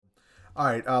All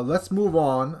right, let's move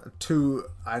on to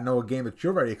I know a game that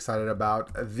you're very excited about.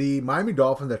 The Miami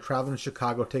Dolphins that travel to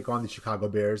Chicago take on the Chicago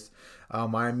Bears.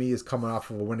 Miami is coming off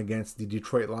of a win against the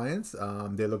Detroit Lions.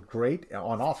 They look great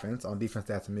on offense. On defense,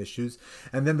 they had some issues,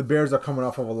 and then the Bears are coming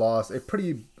off of a loss, a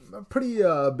pretty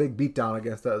big beatdown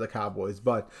against the Cowboys.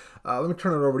 But let me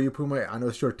turn it over to you, Puma. I know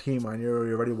it's your team. I know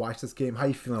you already watched this game. How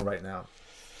you feeling right now?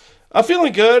 I'm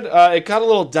feeling good. It got a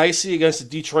little dicey against the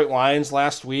Detroit Lions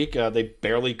last week. They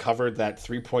barely covered that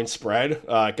 3-point spread.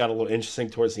 It got a little interesting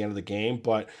towards the end of the game,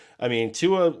 but I mean,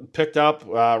 Tua picked up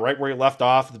right where he left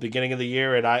off at the beginning of the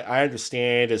year, and I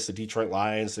understand it's the Detroit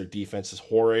Lions. Their defense is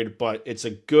horrid, but it's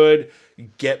a good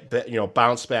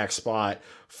bounce back spot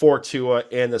for Tua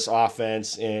in this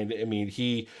offense. And I mean,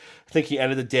 I think he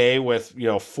ended the day with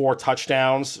 4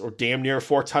 touchdowns or damn near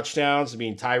 4 touchdowns. I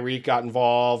mean, Tyreek got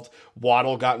involved,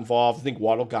 Waddle got involved. I think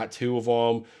Waddle got 2 of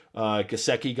them.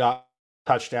 Gasecki got a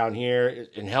touchdown here,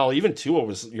 and hell, even Tua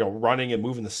was running and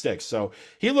moving the sticks. So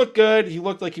he looked good. He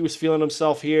looked like he was feeling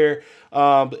himself here.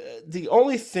 The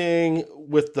only thing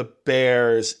with the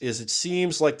Bears is it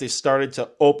seems like they started to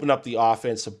open up the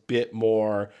offense a bit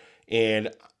more,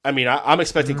 and I mean, I'm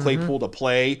expecting Mm-hmm. Claypool to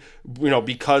play,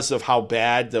 because of how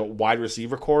bad the wide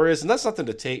receiver core is, and that's nothing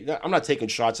to take. I'm not taking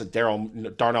shots at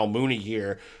Darnell Mooney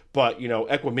here, but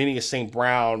Equiminius St.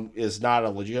 Brown is not a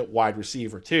legit wide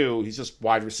receiver too. He's just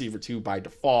wide receiver two by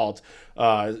default.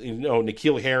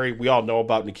 N'Keal Harry. We all know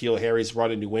about N'Keal Harry's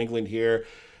run in New England here.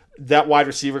 That wide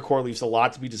receiver core leaves a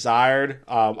lot to be desired.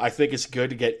 I think it's good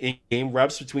to get in-game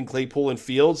reps between Claypool and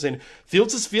Fields, and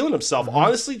Fields is feeling himself. Mm-hmm.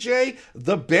 Honestly, Jay,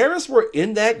 the Bears were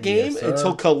in that game Yes,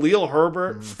 until sir. Khalil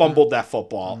Herbert Mm-hmm. fumbled that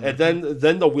football, and Mm-hmm.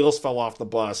 then the wheels fell off the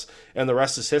bus, and the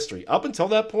rest is history. Up until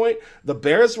that point, the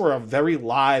Bears were a very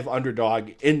live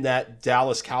underdog in that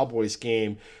Dallas Cowboys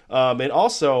game. And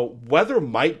also, weather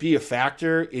might be a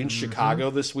factor in Mm-hmm.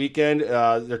 Chicago this weekend.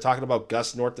 They're talking about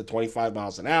gusts north to 25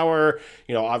 miles an hour.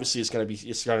 Obviously it's going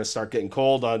to start getting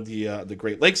cold on the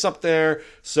Great Lakes up there.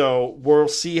 So we'll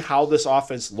see how this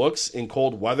offense looks in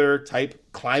cold weather type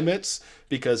climates,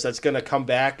 because that's going to come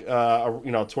back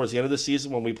towards the end of the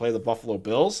season when we play the Buffalo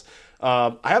Bills.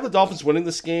 I have the Dolphins winning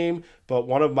this game, but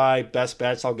one of my best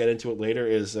bets, I'll get into it later,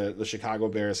 is the Chicago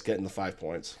Bears getting the 5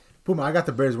 points. Puma, I got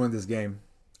the Bears win this game.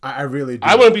 I really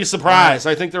I do. wouldn't be I surprised.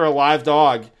 I think they're a live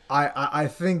dog. I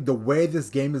think the way this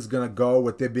game is gonna go,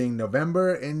 with it being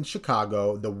November in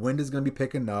Chicago, the wind is gonna be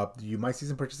picking up. You might see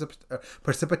some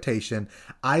precipitation.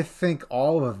 I think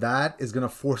all of that is gonna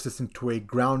force us into a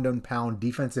ground and pound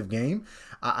defensive game.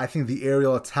 I think the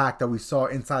aerial attack that we saw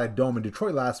inside a dome in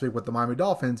Detroit last week with the Miami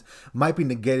Dolphins might be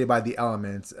negated by the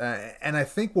elements. And I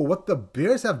think what the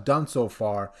Bears have done so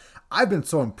far, I've been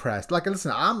so impressed. Like,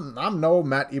 listen, I'm no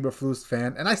Matt Eberflus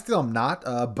fan, and I still am not.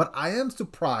 But I am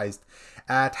surprised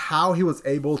at how he was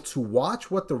able to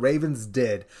watch what the Ravens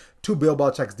did to Bill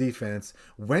Belichick's defense,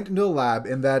 went into the lab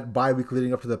in that bye week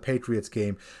leading up to the Patriots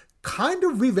game, kind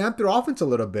of revamped their offense a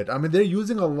little bit. I mean, they're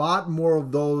using a lot more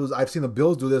of those. I've seen the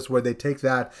Bills do this, where they take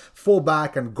that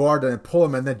fullback and guard and pull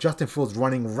him, and then Justin Fields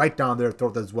running right down their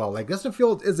throat as well. Like, Justin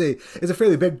Fields is a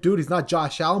fairly big dude. He's not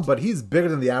Josh Allen, but he's bigger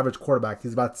than the average quarterback.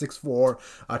 He's about 6'4",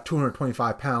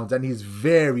 225 pounds, and he's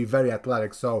very, very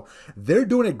athletic. So they're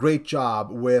doing a great job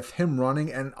with him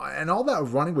running, and all that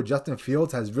running with Justin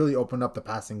Fields has really opened up the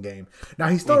passing game. Now,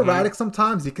 he's still Mm-hmm. erratic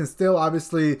sometimes. He can still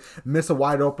obviously miss a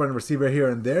wide open receiver here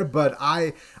and there, but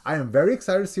I am very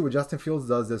excited to see what Justin Fields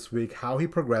does this week, how he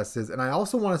progresses, and I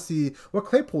also want to see what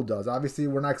Claypool does. Obviously,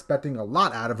 we're not expecting a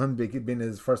lot out of him, being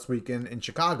his first week in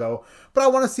Chicago, but I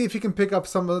want to see if he can pick up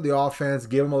some of the offense,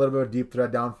 give him a little bit of deep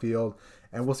threat downfield,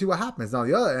 and we'll see what happens. Now,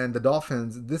 the other end, the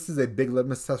Dolphins, this is a big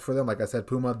litmus test for them. Like I said,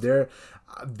 Puma, they're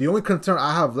the only concern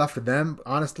I have left for them,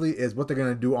 honestly, is what they're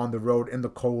going to do on the road in the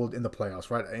cold in the playoffs,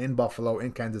 right? In Buffalo,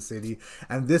 in Kansas City.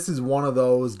 And this is one of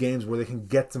those games where they can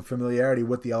get some familiarity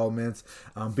with the elements,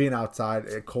 being outside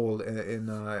cold in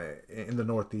the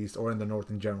Northeast or in the North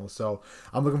in general. So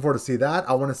I'm looking forward to see that.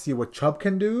 I want to see what Chubb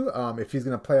can do, if he's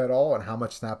going to play at all, and how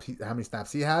many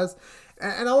snaps he has.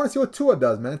 And I want to see what Tua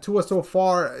does, man. Tua so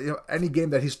far, any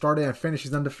game that he started and finished,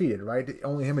 he's undefeated, right?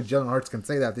 Only him and Jalen Hurts can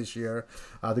say that this year.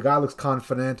 The guy looks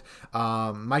confident.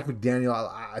 Mike McDaniel,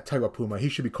 I tell you what, Puma, he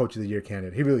should be Coach of the Year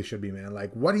candidate. He really should be, man.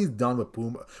 Like, what he's done with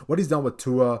Puma, what he's done with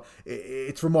Tua,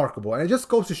 it's remarkable. And it just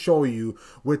goes to show you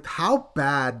with how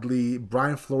badly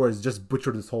Brian Flores just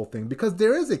butchered this whole thing. Because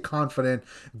there is a confident,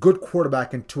 good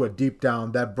quarterback in Tua deep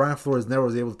down that Brian Flores never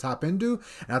was able to tap into.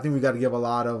 And I think we got to give a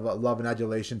lot of love and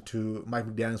adulation to Mike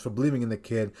McDaniels for believing in the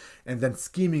kid and then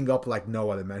scheming up like no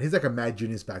other, man. He's like a mad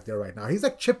genius back there right now. He's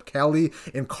like Chip Kelly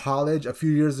in college a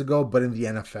few years ago, but in the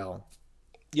NFL.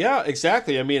 Yeah,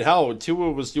 exactly. I mean, hell,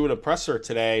 Tua was doing a presser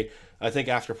today, I think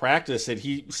after practice, and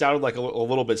he sounded like a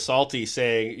little bit salty,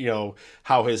 saying,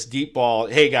 how his deep ball,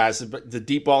 hey guys, the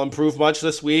deep ball improved much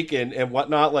this week and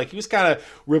whatnot. Like he was kind of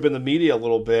ribbing the media a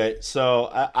little bit. So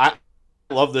I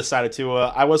love this side of Tua.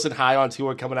 I wasn't high on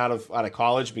Tua coming out of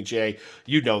college. I mean, Jay,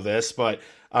 you know this, but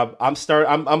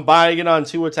I'm buying it on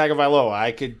Tua Tagovailoa.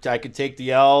 I could take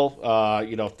the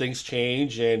L. Things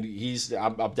change, and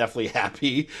I'm definitely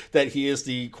happy that he is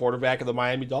the quarterback of the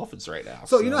Miami Dolphins right now.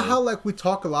 So you know how like we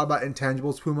talk a lot about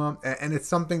intangibles, Puma, and it's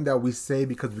something that we say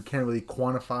because we can't really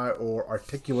quantify or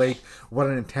articulate what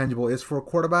an intangible is for a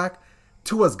quarterback.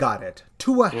 Tua's got it.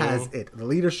 Tua has it. The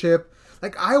leadership.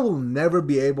 Like I will never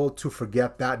be able to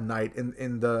forget that night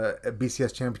in the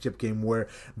BCS championship game where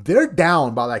they're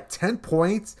down by like 10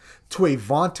 points to a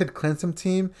vaunted Clemson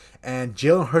team, and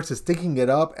Jalen Hurts is stinking it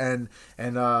up, and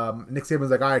Nick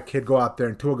Saban's like, all right, kid, go out there,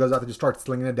 and Tua goes out there and just starts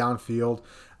slinging it downfield.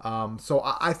 So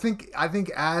I think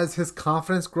as his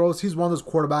confidence grows, he's one of those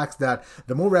quarterbacks that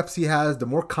the more reps he has, the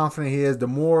more confident he is, the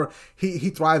more he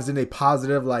thrives in a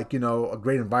positive, a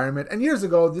great environment. And years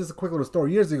ago, this is a quick little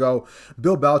story. Years ago,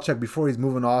 Bill Belichick, before he's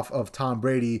moving off of Tom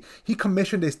Brady, he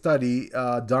commissioned a study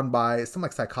done by some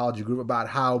like psychology group about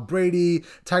how Brady,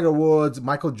 Tiger Woods,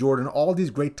 Michael Jordan, all these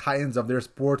great titans of their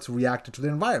sports reacted to their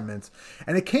environments.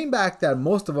 And it came back that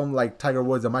most of them, like Tiger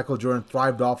Woods and Michael Jordan,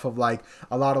 thrived off of like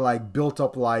a lot of like built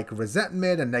up like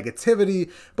resentment and negativity,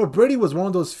 but Brady was one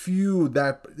of those few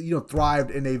that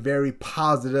thrived in a very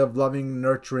positive, loving,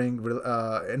 nurturing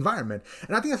environment.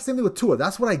 And I think that's the same thing with Tua.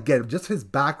 That's what I get, just his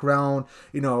background,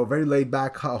 very laid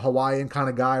back Hawaiian kind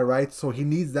of guy, right? So he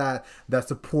needs that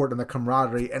support and the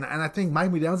camaraderie, and I think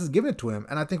Miami Downs is giving it to him,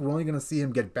 and I think we're only going to see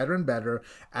him get better and better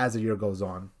as the year goes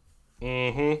on.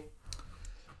 Mm-hmm.